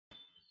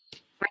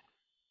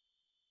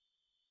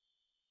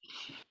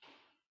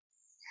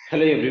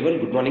Hello everyone,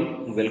 good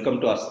morning.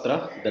 Welcome to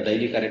Astra, the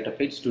daily current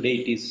affairs. Today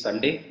it is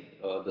Sunday,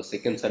 the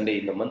second Sunday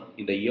in the month,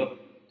 in the year.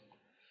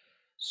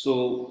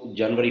 So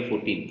January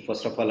 14th.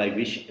 First of all, I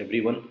wish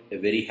everyone a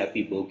very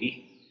happy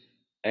Bogi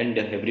and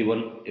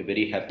everyone a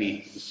very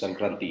happy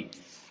Sankranti.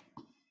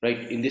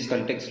 Right, in this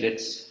context,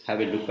 let's have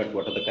a look at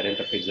what are the current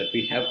affairs that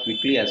we have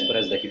quickly as far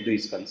as the Hindu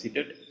is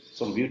considered.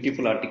 Some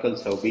beautiful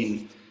articles have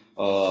been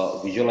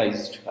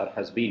visualized or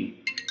has been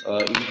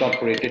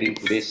incorporated in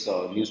today's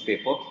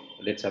newspaper.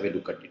 Let's have a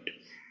look at it.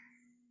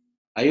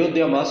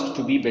 Ayodhya mosque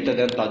to be better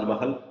than Taj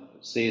Mahal,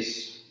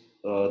 says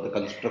the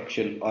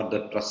construction or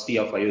the trustee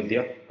of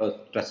Ayodhya,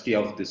 trustee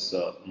of this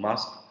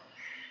mosque.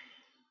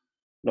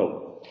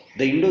 Now,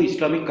 the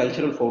Indo-Islamic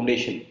Cultural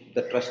Foundation,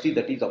 the trustee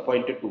that is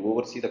appointed to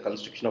oversee the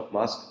construction of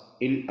mosque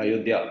in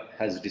Ayodhya,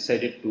 has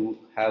decided to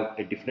have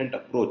a different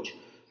approach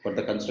for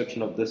the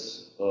construction of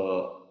this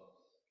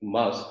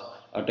mosque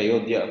at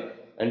Ayodhya.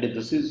 And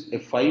this is a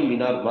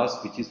 5-minar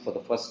mosque, which is for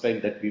the first time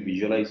that we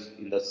visualize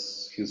in the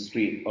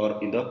history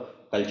or in the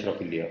culture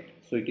of India.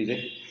 So it is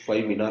a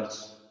 5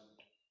 minars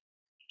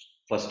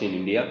first in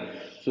India.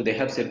 So they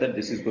have said that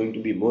this is going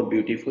to be more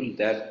beautiful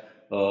than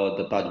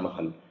the Taj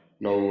Mahal.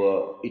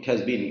 Now it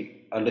has been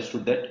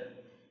understood that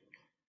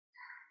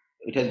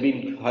there has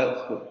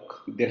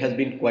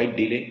been quite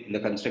delay in the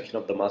construction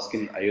of the mosque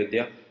in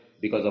Ayodhya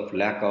because of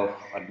lack of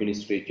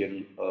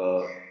administration,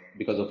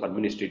 because of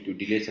administrative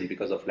delays and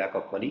because of lack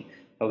of money.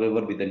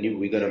 However, with the new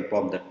vigor and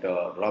pomp that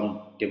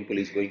Ram temple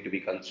is going to be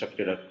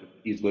constructed,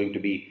 is going to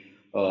be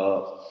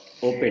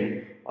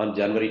opened on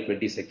January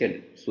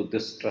 22nd. So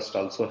this trust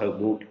also have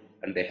moved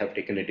and they have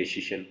taken a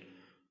decision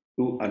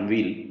to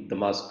unveil the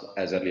mosque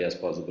as early as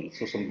possible.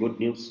 So some good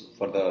news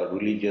for the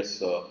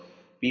religious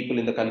people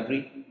in the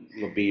country,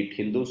 be it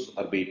Hindus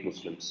or be it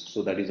Muslims.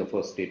 So that is the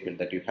first statement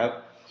that you have.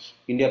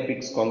 India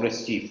picks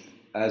Congress chief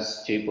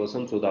as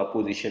chairperson. So the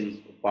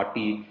opposition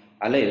party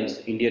alliance,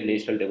 Indian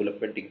National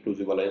Development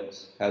Inclusive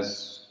Alliance,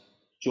 has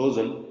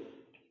chosen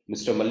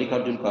Mr.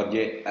 Mallikarjun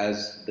Kharge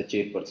as the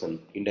chairperson.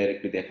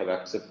 Indirectly, they have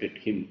accepted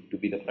him to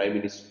be the prime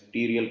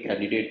ministerial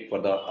candidate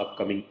for the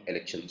upcoming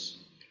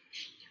elections.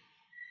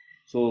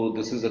 So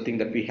this is the thing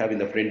that we have in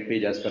the front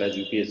page as far as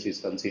UPSC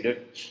is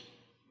considered.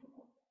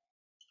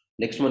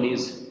 Next one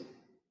is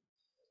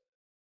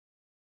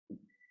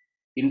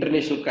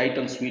International Kite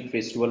and Sweet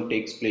Festival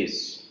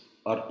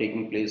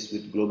taking place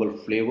with global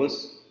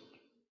flavors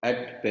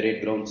at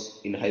Parade Grounds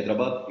in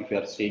Hyderabad. If you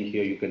are staying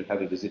here, you can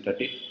have a visit at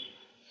it.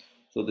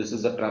 So this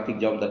is the traffic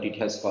jam that it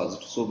has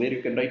caused. So where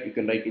you can write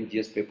in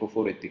GS paper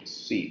 4 ethics.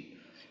 See,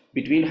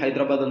 between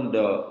Hyderabad and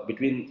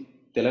between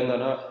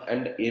Telangana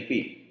and AP,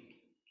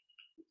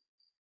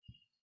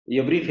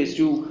 every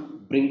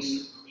festive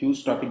brings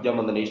huge traffic jam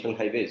on the national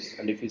highways.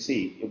 And if you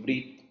see,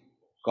 every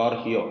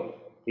car here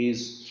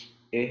is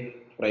a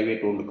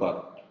private owned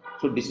car.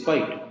 So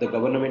despite the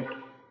government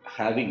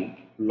having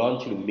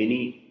launched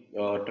many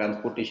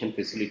transportation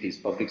facilities,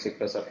 public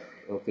sector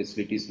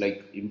facilities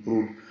like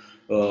improved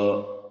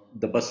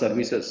the bus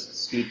services,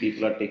 still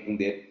people are taking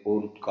their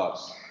own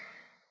cars.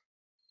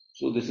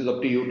 So this is up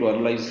to you to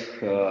analyze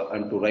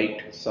and to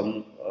write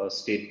some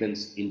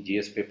statements in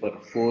GS paper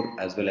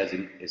 4 as well as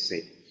in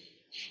essay.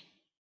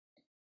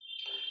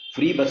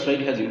 Free bus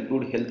ride has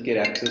improved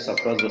healthcare access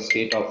across the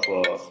state of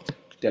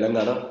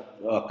Telangana,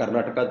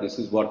 Karnataka. This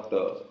is what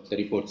the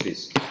report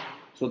says.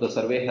 So the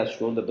survey has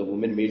shown that the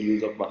women made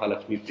use of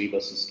Mahalakshmi free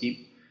bus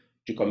scheme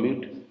to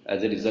commute.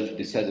 As a result,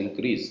 this has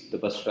increased the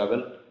bus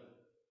travel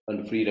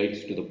and free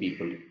rides to the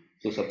people.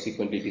 So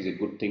subsequently, it is a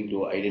good thing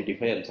to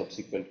identify, and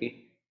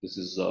subsequently, this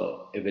is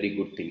a very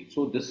good thing.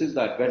 So this is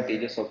the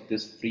advantages of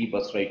this free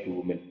bus ride to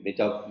women.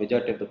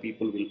 Majority of the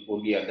people will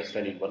only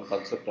understand in one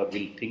concept or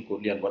will think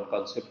only on one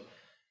concept,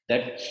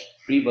 that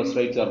free bus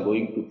rides are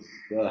going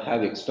to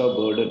have extra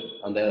burden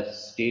on the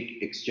state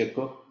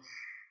exchequer.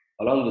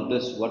 Along with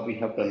this, what we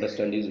have to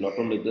understand is not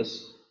only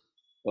this,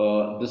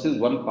 this is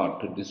one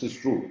part, this is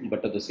true,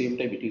 but at the same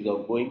time, it is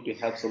going to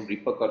have some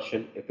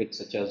repercussion effects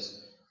such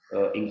as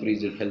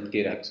increased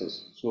healthcare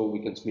access. So we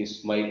can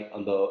smile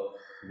on the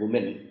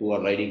women who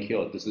are riding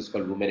here. This is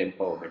called women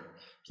empowerment.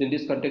 So in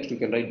this context, you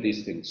can write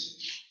these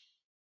things.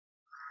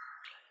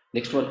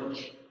 Next one,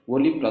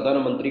 only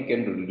Pradhana Mantri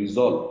can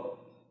resolve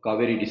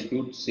Kaveri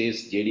dispute,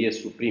 says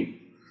JDS Supreme,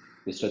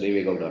 Mr.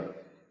 Devegowda.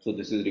 So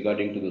this is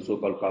regarding to the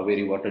so-called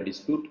Kaveri water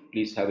dispute.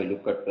 Please have a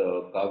look at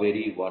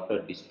Kaveri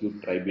Water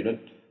Dispute Tribunal.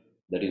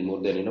 That is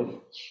more than enough.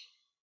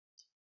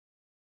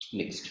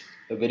 Next,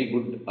 a very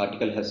good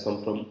article has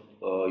come from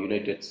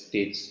United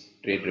States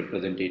Trade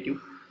Representative.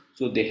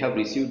 So they have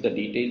received the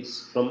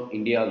details from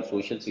India on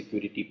Social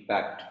Security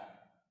Pact,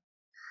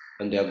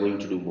 and they are going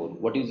to do more.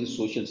 What is the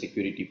Social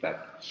Security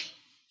Pact?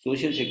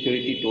 Social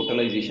Security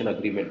Totalization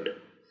Agreement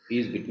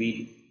is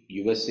between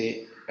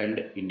USA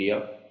and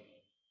India.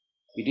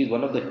 It is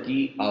one of the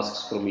key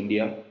asks from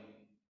India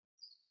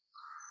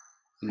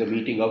in the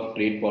meeting of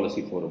Trade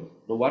Policy Forum.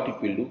 Now what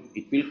it will do?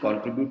 It will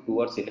contribute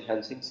towards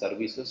enhancing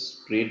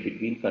services trade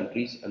between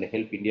countries and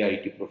help India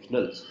IT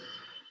professionals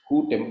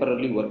who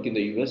temporarily work in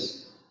the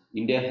US.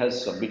 India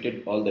has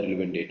submitted all the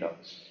relevant data.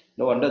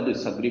 Now, under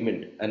this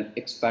agreement, an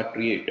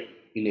expatriate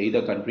in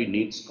either country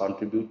needs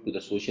contribute to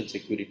the social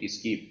security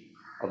scheme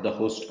of the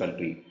host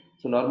country.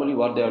 So normally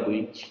what they are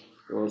doing,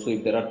 so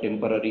if there are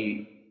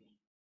temporary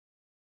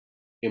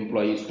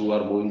employees who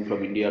are moving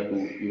from India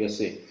to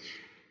USA,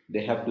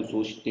 they have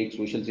to take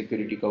social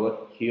security cover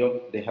here,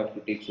 they have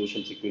to take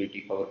social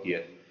security cover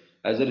here.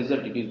 As a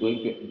result, it is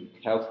going to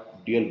have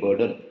dual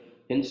burden.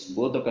 Hence,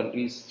 both the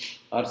countries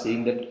are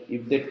saying that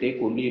if they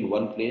take only in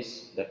one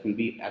place, that will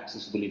be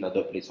accessible in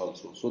other place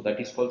also. So that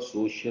is called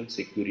social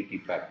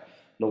security pact.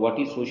 Now, what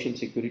is social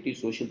security?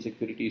 Social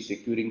security is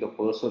securing the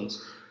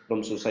persons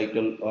from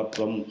societal or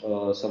from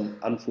some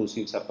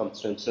unforeseen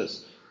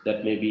circumstances,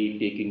 that may be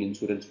taking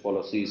insurance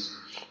policies,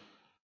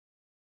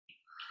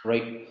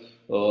 right?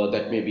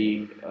 That may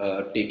be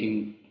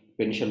taking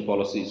pension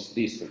policies,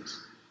 these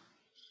things.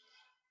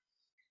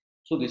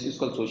 So this is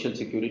called social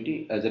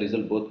security. As a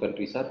result, both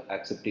countries are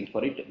accepting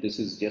for it. This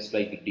is just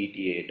like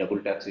DTA, double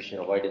taxation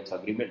avoidance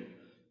agreement.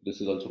 This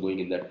is also going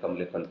in that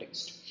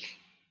context.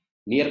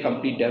 Near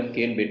complete dam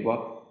Ken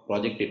Betwa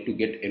project yet to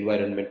get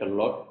environmental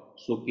law.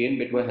 So Ken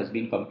Betwa has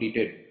been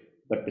completed,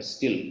 but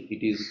still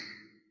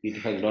it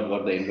has not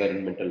got the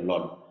environmental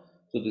law.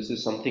 So this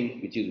is something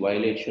which is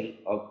violation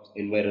of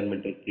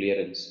environmental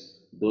clearance,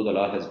 though the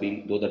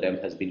dam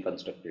has been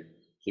constructed.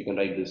 So you can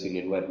write this in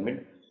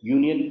environment.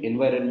 Union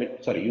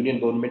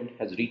government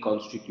has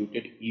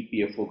reconstituted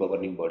EPFO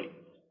governing body.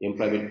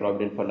 Employment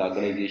Provident Fund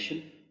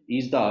Organization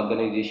is the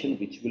organization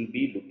which will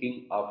be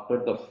looking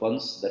after the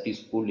funds that is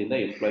pooled in the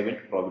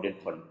Employment Provident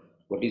Fund.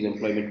 What is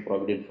Employment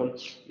Provident Fund?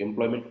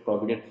 Employment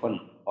Provident Fund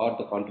are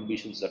the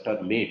contributions that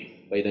are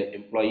made by the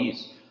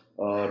employees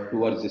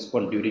towards this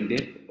fund during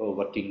their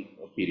working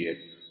period.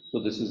 So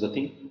this is the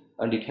thing,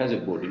 and it has a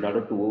board. In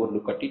order to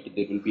overlook at it,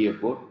 there will be a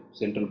board.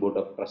 Central Board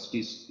of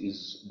Trustees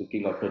is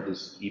looking after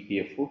this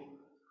EPFO.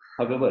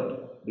 However,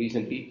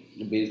 recently,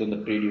 based on the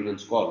trade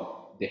unions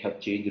call, they have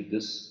changed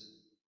this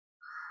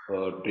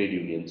trade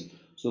unions.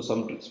 So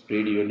some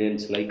trade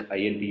unions like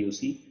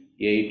INTUC,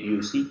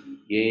 AITUC,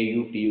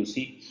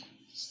 AAUTUC,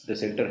 the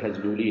center has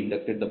newly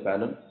inducted the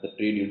panel, the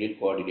trade union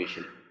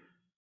coordination.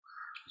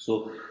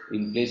 So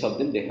in place of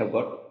them, they have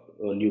got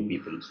new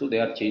people. So they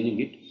are changing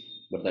it,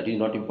 but that is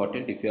not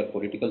important. If you are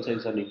political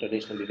science and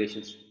international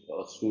relations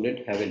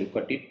student, have a look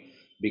at it,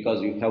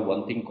 because you have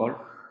one thing called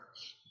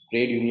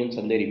trade unions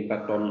and their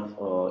impact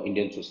on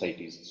Indian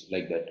societies,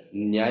 like that.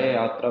 Nyaya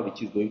Yatra,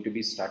 which is going to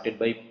be started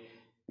by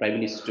Prime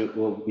Minister,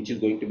 which is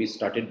going to be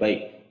started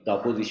by the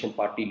opposition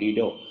party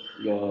leader,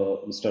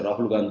 Mr.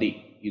 Rahul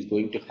Gandhi, is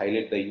going to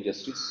highlight the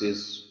injustice,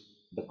 says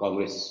the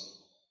Congress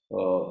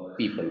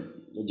people.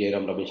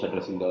 Jairam Ramesh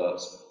addressing the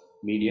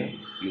media,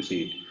 you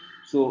see it.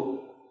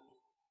 So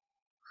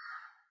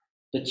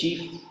the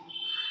chief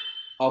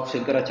of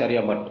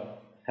Shankaracharya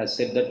Mutt has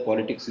said that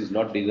politics is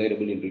not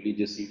desirable in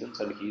religious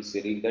events, and he is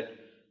saying that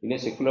in a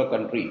secular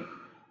country,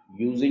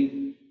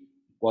 using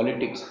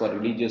politics for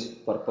religious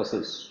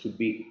purposes should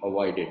be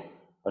avoided.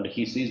 And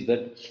he sees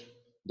that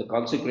the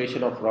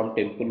consecration of Ram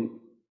Temple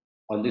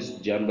on this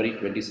January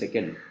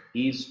 22nd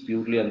is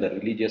purely on the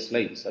religious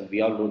lines, and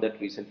we all know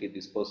that recently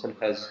this person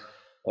has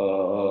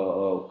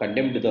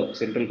condemned the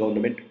central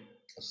government,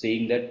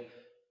 saying that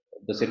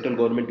the central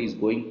government is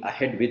going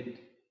ahead with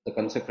the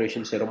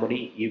consecration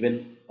ceremony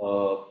even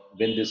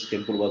when this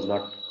temple was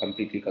not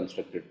completely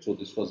constructed. So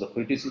this was the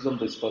criticism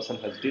this person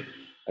has did,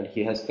 and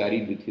he has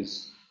carried with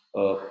his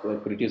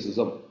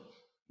criticism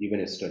even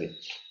yesterday.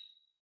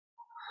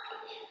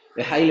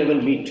 A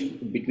high-level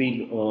meet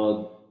between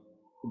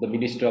the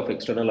Minister of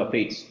External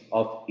Affairs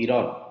of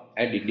Iran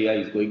and India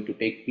is going to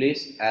take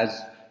place,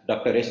 as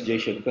Dr. S.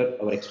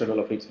 Jaishankar, our External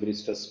Affairs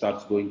Minister,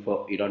 starts going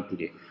for Iran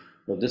today.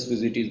 Now, this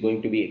visit is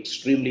going to be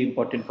extremely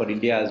important for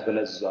India as well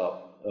as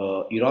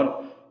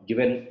Iran,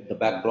 given the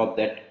backdrop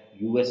that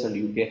US and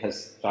UK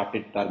has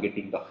started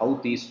targeting the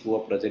Houthis who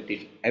are present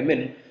in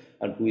Yemen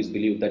and who is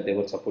believed that they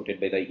were supported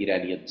by the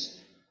Iranians.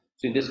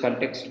 So in this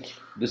context,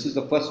 this is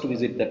the first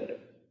visit that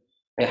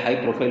a high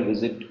profile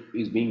visit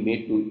is being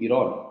made to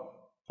Iran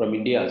from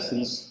India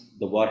since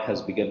the war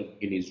has begun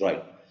in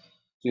Israel.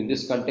 So in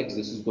this context,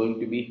 this is going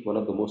to be one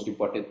of the most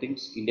important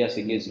things. India's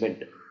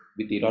engagement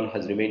with Iran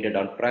has remained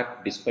on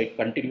track despite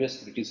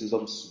continuous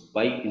criticisms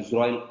by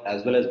Israel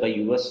as well as by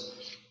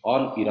US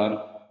on Iran.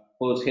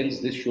 Hence,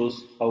 this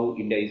shows how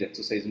India is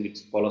exercising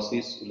its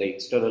policies in the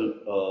external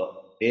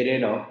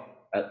arena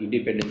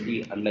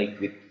independently, unlike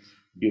with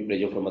due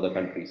pressure from other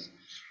countries.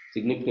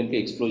 Significantly,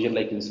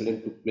 explosion-like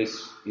incident took place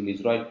in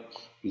Israel.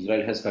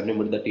 Israel has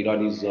condemned that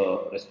Iran is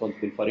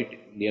responsible for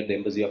it near the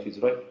embassy of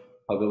Israel.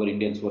 However,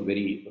 Indians were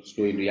very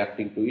slow in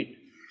reacting to it.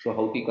 So,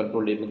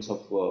 Houthi-controlled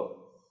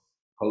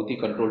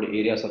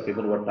areas of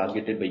Yemen were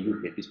targeted by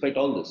UK. Despite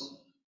all this,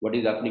 what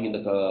is happening in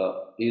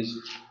the is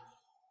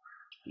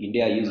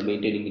India is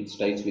maintaining its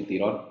ties with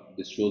Iran.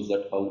 This shows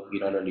that how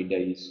Iran and India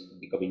is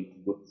becoming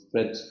good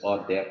friends,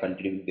 or they are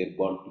continuing their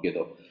bond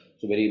together.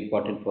 So very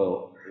important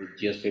for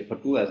GS paper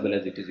 2 as well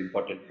as it is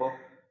important for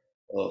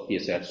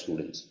PSR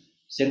students.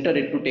 Center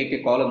had to take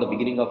a call on the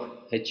beginning of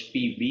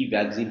HPV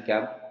vaccine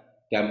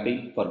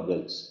campaign for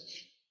girls.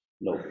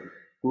 Now,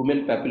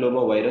 human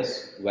papilloma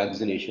virus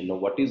vaccination. Now,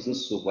 what is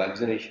this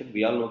vaccination?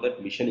 We all know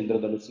that Mission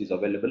Indradhanush is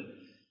available.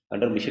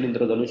 Under Mission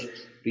Indradhanush,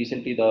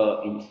 recently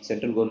the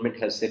central government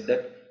has said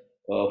that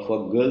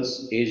for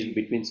girls aged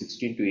between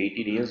 16 to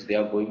 18 years, they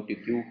are going to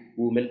give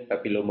human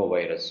papilloma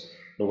virus.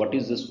 Now, what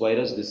is this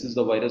virus? This is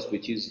the virus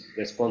which is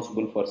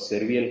responsible for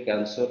cervical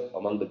cancer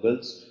among the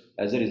girls.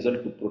 As a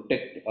result, to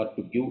protect or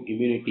to give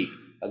immunity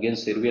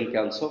against cervical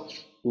cancer,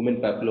 human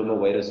papilloma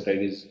virus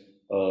drive is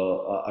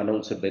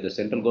announced by the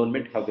central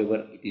government.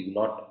 However, it is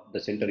not, the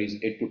center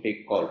is yet to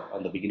take call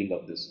on the beginning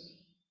of this.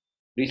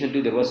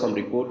 Recently, there were some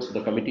reports.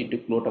 The committee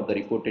took note of the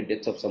reported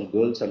deaths of some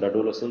girls and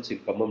adolescents in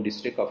Khammam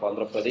district of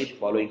Andhra Pradesh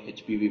following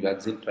HPV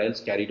vaccine trials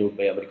carried out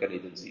by American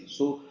agencies.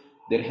 So,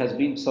 there has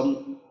been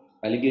some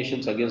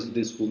allegations against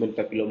this human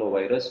papilloma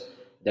virus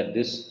that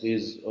this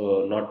is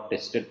not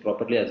tested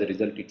properly. As a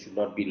result, it should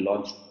not be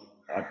launched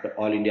at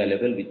all India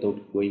level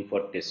without going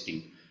for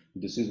testing.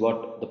 This is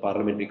what the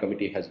parliamentary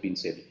committee has been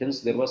said.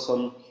 Hence, there was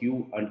some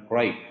hue and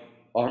cry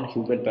on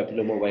human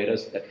papilloma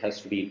virus that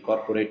has to be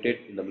incorporated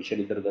in the Mission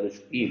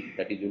Indradhanush scheme,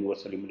 that is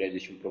Universal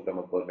Immunization Program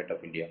of Government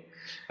of India.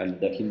 And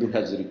the Hindu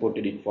has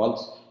reported it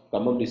false.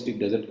 Khammam district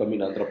doesn't come in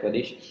Andhra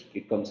Pradesh,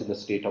 it comes in the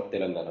state of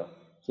Telangana.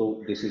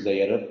 So this is the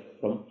error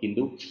from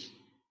Hindu.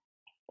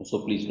 So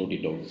please note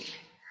it down.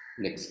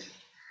 Next.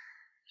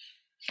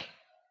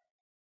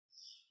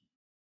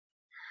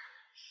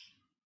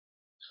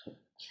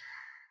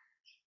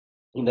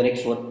 In the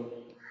next one,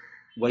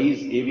 why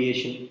is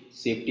aviation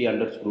safety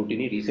under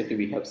scrutiny? Recently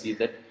we have seen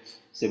that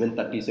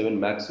 737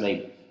 MAX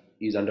 9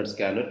 is under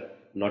scanner.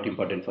 Not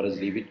important for us,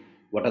 leave it.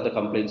 What are the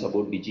complaints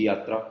about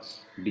DigiYatra?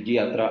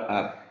 DigiYatra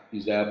app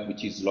is the app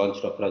which is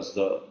launched across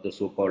the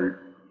so-called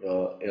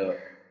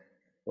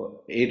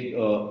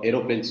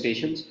aeroplane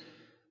stations.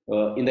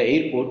 In the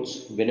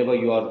airports, whenever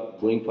you are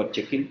going for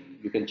check-in,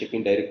 you can check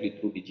in directly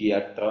through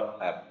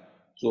DigiYatra app.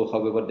 So,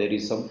 however, there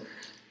is some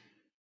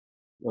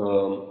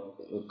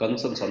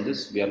concerns on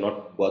this. We are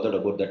not bothered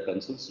about that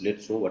concerns.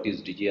 Let's know what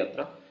is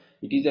DigiYatra.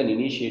 It is an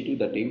initiative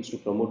that aims to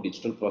promote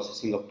digital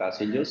processing of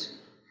passengers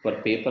for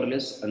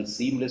paperless and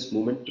seamless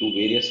movement through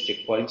various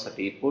checkpoints at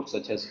airports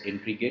such as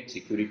entry gate,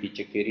 security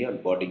check area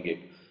and boarding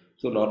gate.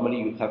 So normally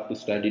you have to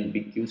stand in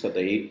big queues at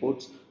the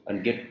airports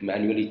and get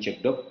manually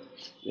checked up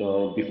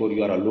before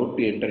you are allowed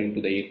to enter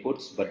into the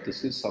airports, but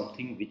this is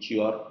something which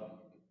you are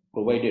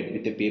provided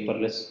with a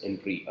paperless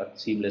entry or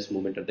seamless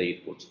movement at the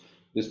airports.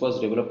 This was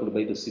developed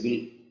by the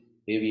Civil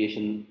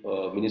Aviation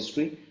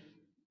Ministry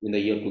in the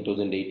year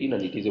 2018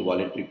 and it is a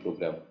voluntary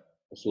program.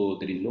 So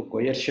there is no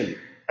coercion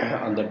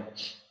on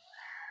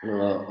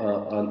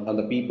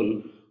the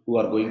people who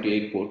are going to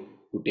airport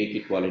to take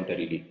it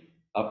voluntarily.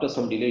 After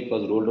some delay, it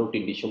was rolled out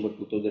in December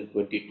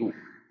 2022.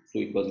 So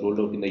it was rolled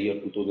out in the year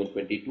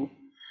 2022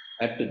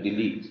 at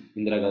Delhi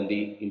Indira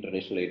Gandhi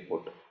International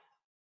Airport,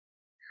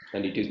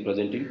 and it is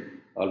present in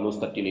almost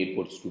 13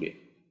 airports today.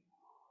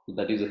 So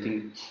that is the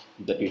thing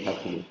that you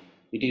have to know.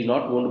 It is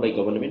not owned by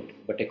government,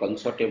 but a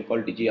consortium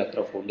called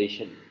DigiYatra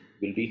Foundation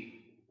will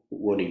be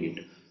owning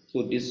it.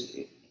 So this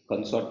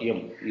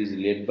consortium is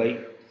led by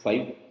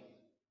 5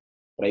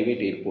 private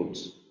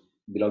airports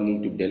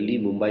belonging to Delhi,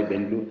 Mumbai,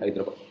 Bengaluru,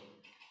 Hyderabad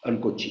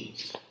and Kochi.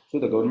 So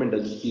the government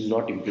is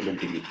not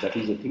implementing it. That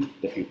is the thing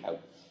that you have.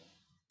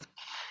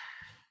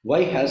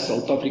 Why has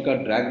South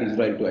Africa dragged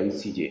Israel to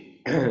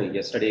ICJ?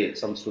 Yesterday,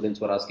 some students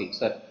were asking,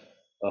 sir,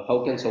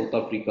 how can South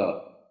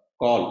Africa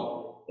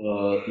call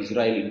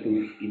Israel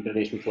into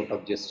International Court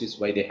of Justice?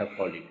 Why they have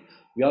called it?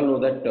 We all know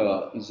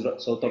that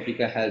South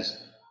Africa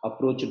has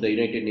approached the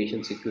United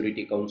Nations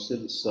Security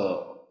Council's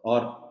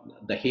or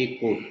the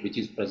Hague Court, which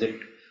is present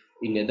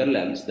in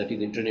Netherlands, that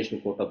is International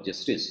Court of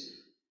Justice,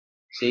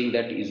 saying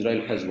that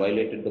Israel has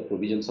violated the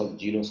provisions of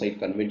Genocide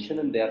Convention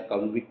and they are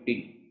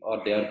convicting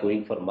or they are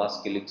going for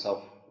mass killings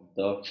of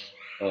the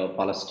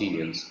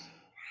Palestinians.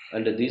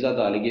 And these are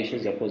the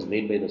allegations that was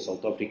made by the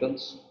South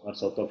Africans or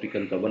South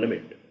African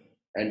government.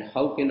 And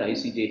how can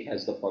ICJ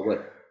has the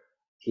power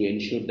to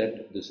ensure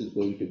that this is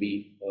going to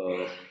be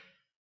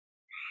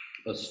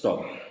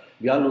stopped?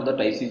 We all know that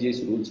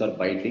ICJ's rules are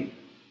binding.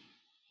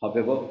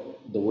 However,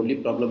 the only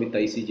problem with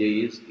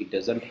ICJ is it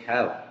doesn't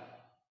have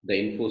the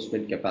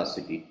enforcement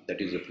capacity. That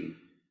is the thing.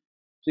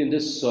 So in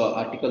this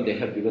article they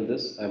have given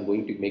this. I am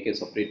going to make a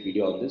separate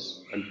video on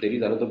this, and there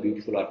is another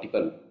beautiful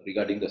article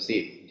regarding the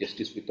same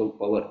justice without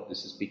power.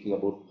 This is speaking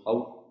about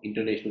how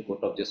International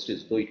Court of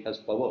Justice, though it has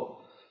power,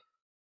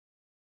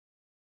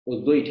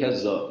 although it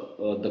has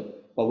the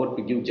power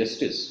to give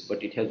justice,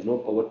 but it has no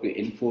power to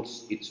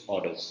enforce its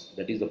orders.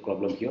 That is the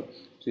problem here.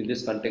 So in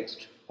this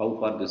context, how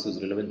far this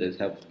is relevant, they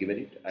have given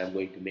it. I am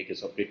going to make a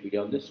separate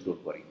video on this,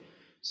 don't worry.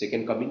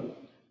 Second coming,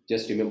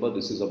 just remember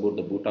this is about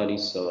the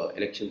Bhutanese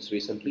elections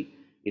recently.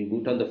 In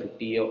Bhutan, the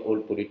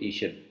 50-year-old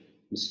politician,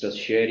 Mr.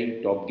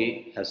 Tshering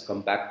Tobgay, has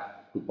come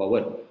back to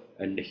power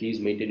and he is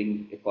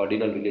maintaining a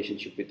cordial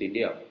relationship with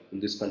India. In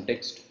this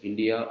context,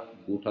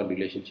 India-Bhutan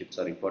relationships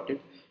are important.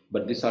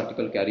 But this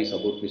article carries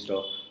about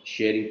Mr.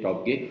 Tshering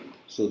Tobgay,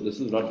 so this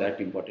is not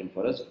that important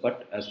for us.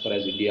 But as far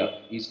as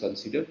India is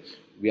considered,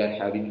 we are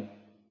having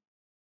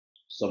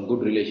some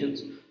good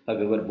relations.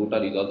 However,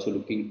 Bhutan is also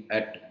looking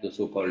at the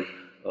so-called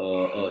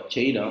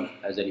China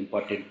as an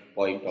important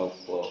point of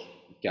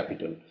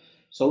capital.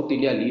 South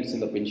India leads in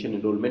the pension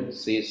enrollment,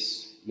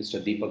 says Mr.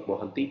 Deepak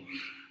Mohanty,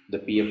 the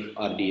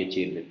PFRDA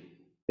chairman.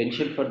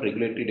 Pension Fund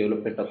Regulatory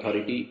Development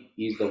Authority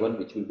is the one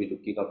which will be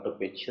looking after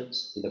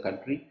pensions in the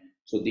country.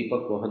 So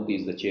Deepak Mohanty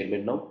is the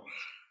chairman now.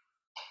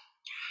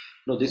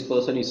 Now this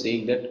person is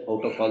saying that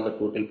out of all the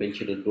total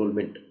pension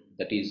enrollment,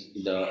 that is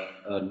in the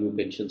new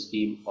pension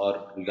scheme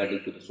or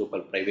regarding to the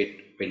so-called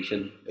private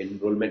pension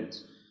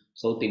enrollments,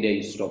 South India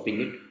is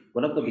stopping it.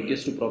 One of the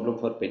biggest problem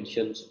for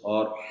pensions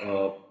or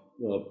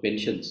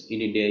pensions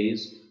in India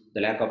is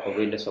the lack of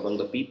awareness among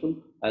the people.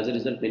 As a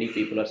result, many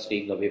people are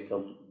staying away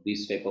from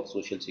these type of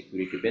social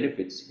security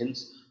benefits.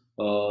 Hence,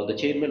 the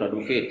chairman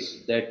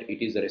advocates that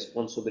it is the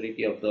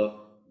responsibility of the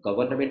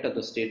government and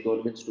the state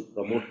governments to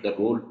promote the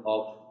role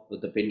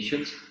of the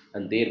pensions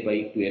and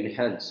thereby to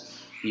enhance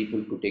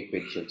people to take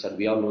pensions. And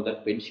we all know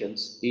that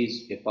pensions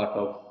is a part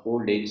of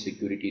old age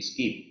security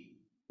scheme,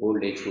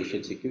 old age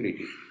social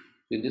security.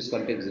 So in this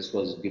context, this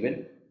was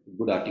given.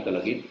 Good article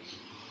again.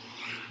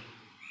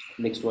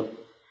 Next one.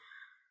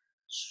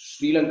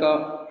 Sri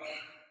Lanka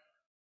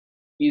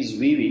is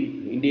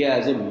viewing India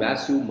as a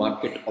massive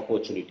market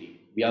opportunity.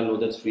 We all know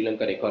that Sri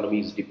Lankan economy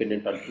is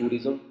dependent on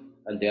tourism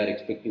and they are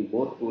expecting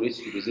more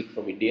tourists to visit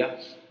from India.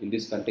 In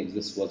this context,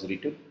 this was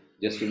written.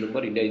 Just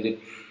remember, India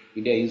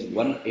is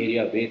one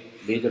area where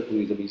major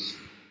tourism is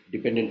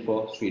dependent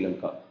for Sri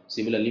Lanka.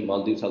 Similarly,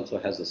 Maldives also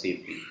has the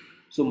same thing.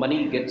 So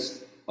money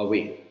gets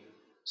away.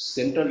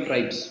 Certain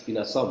tribes in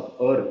Assam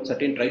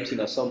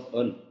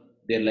earn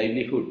their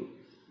livelihood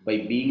by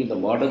being in the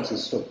modern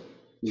system,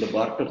 in the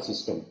barter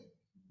system,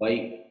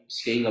 by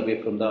staying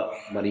away from the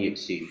money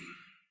exchange.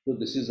 So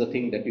this is the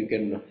thing that you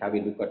can have a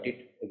look at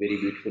it, a very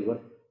beautiful one.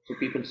 So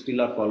people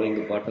still are following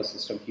the barter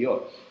system here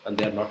and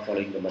they are not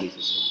following the money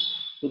system.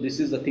 So this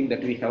is the thing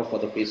that we have for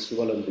the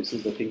festival and this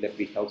is the thing that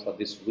we have for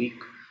this week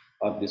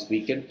or this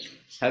weekend.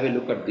 Have a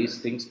look at these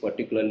things,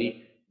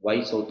 particularly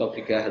why South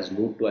Africa has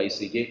moved to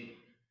ICJ,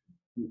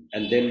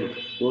 and then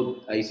though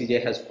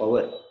ICJ has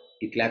power,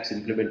 it lacks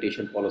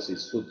implementation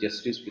policies. So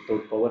justice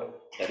without power,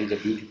 that is a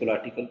beautiful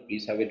article.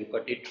 Please have a look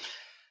at it.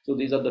 So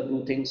these are the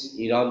two things.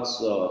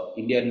 Iran's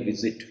Indian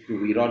visit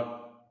to Iran,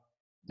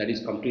 that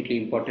is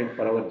completely important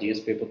for our GS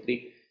paper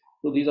 3.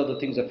 So these are the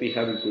things that we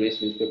have in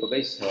today's newspaper,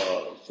 guys.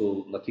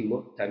 So nothing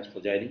more. Thanks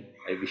for joining.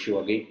 I wish you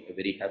again a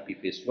very happy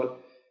festival.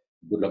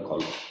 Good luck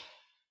all.